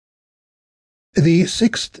The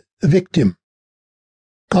Sixth Victim.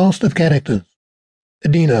 Cast of characters.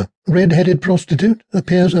 Dina, red-headed prostitute,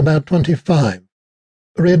 appears about 25.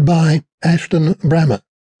 Read by Ashton Brammer.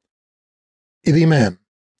 The Man,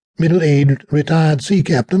 middle-aged, retired sea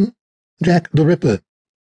captain, Jack the Ripper.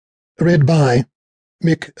 Read by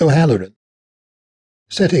Mick O'Halloran.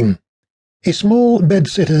 Setting: a small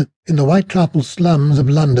bed-sitter in the Whitechapel slums of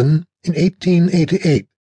London in 1888.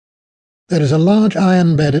 There is a large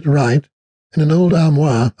iron bed at right and an old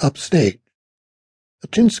armoire upstage. A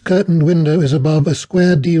chintz-curtained window is above a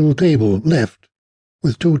square deal table left,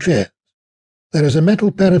 with 2 chairs. There is a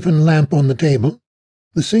metal paraffin lamp on the table.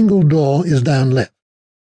 The single door is down left.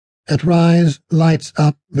 At rise, lights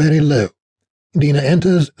up very low. Dina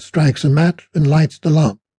enters, strikes a match, and lights the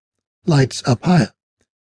lamp. Lights up higher.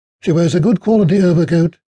 She wears a good-quality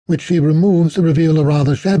overcoat, which she removes to reveal a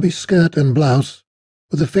rather shabby skirt and blouse,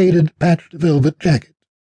 with a faded, patched velvet jacket.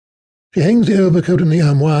 She hangs the overcoat in the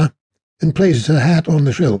armoire and places her hat on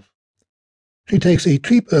the shelf. She takes a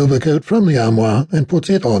cheap overcoat from the armoire and puts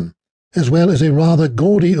it on, as well as a rather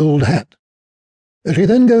gaudy old hat. She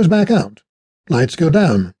then goes back out. Lights go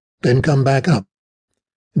down, then come back up.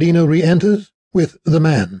 Dina re-enters with the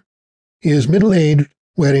man. He is middle-aged,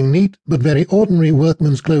 wearing neat but very ordinary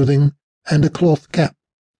workman's clothing and a cloth cap.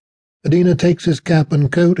 Dina takes his cap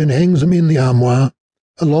and coat and hangs them in the armoire,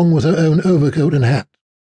 along with her own overcoat and hat.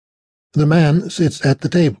 The man sits at the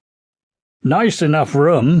table. Nice enough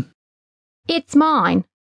room. It's mine,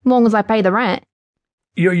 long as I pay the rent.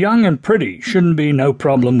 You're young and pretty. Shouldn't be no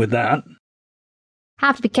problem with that.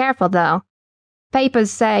 Have to be careful, though.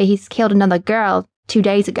 Papers say he's killed another girl 2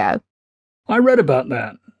 days ago. I read about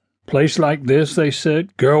that. Place like this, they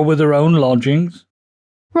said. Girl with her own lodgings.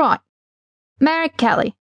 Right. Mary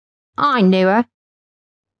Kelly. I knew her.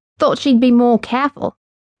 Thought she'd be more careful.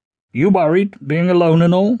 You worried, being alone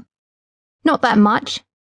and all? Not that much.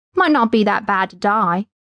 Might not be that bad to die.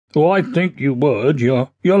 Oh, I think you would. Your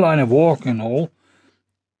line of walk and all.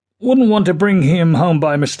 Wouldn't want to bring him home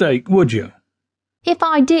by mistake, would you? If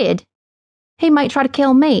I did, he might try to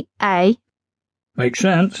kill me, eh? Makes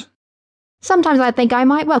sense. Sometimes I think I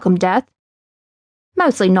might welcome death.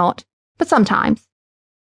 Mostly not, but sometimes.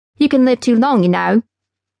 You can live too long, you know.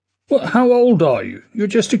 Well, how old are you? You're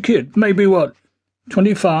just a kid. Maybe,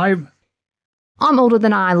 25? I'm older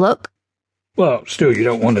than I look. Well, still you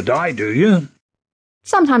don't want to die, do you?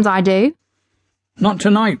 Sometimes I do. Not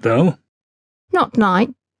tonight, though. Not tonight.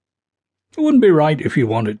 It wouldn't be right if you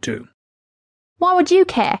wanted to. Why would you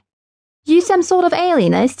care? You some sort of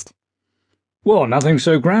alienist? Well, nothing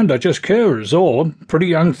so grand. I just care is all. Pretty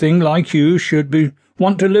young thing like you should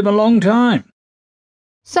want to live a long time.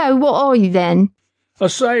 So what are you then? A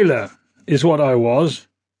sailor is what I was.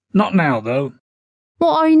 Not now, though.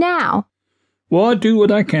 What are you now? Well, I do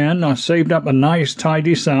what I can. I saved up a nice,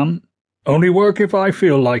 tidy sum. Only work if I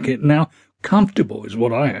feel like it. Now, comfortable is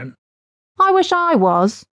what I am. I wish I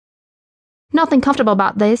was. Nothing comfortable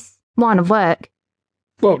about this line of work.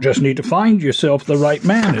 Well, just need to find yourself the right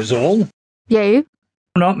man is all. You?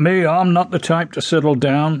 Not me. I'm not the type to settle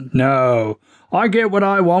down. No. I get what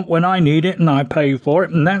I want when I need it and I pay for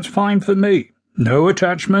it, and that's fine for me. No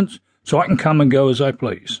attachments, so I can come and go as I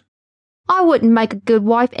please. I wouldn't make a good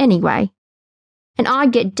wife anyway. And I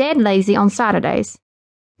get dead lazy on Saturdays.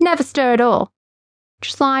 Never stir at all.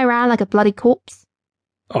 Just lie around like a bloody corpse.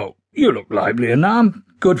 Oh, you look lively enough.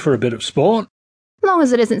 Good for a bit of sport. Long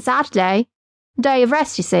as it isn't Saturday. Day of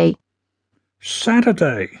rest, you see.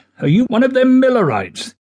 Saturday? Are you one of them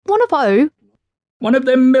Millerites? One of who? One of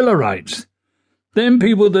them Millerites. Them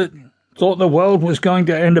people that thought the world was going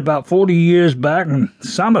to end about 40 years back, and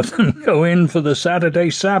some of them go in for the Saturday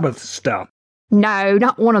Sabbath stuff. No,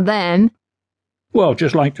 not one of them. Well,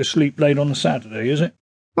 just like to sleep late on a Saturday, is it?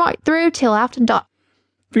 Right through till after dark.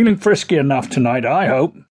 Feeling frisky enough tonight, I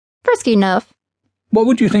hope. Frisky enough. What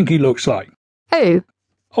would you think he looks like? Who?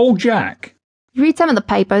 Old Jack. You read some of the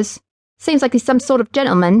papers. Seems like he's some sort of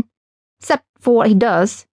gentleman. Except for what he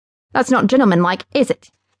does. That's not gentlemanlike, is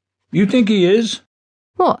it? You think he is?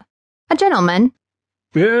 What? A gentleman?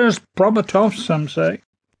 Yes, proper tough, some say.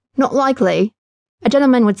 Not likely. A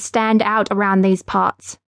gentleman would stand out around these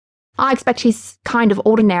parts. I expect he's kind of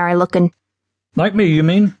ordinary looking. Like me, you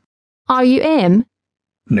mean? Are you him?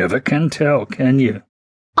 Never can tell, can you?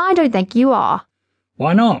 I don't think you are.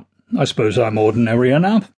 Why not? I suppose I'm ordinary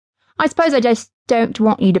enough. I suppose I just don't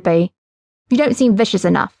want you to be. You don't seem vicious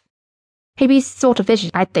enough. He'd be sort of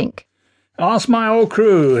vicious, I think. Ask my old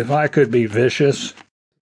crew if I could be vicious.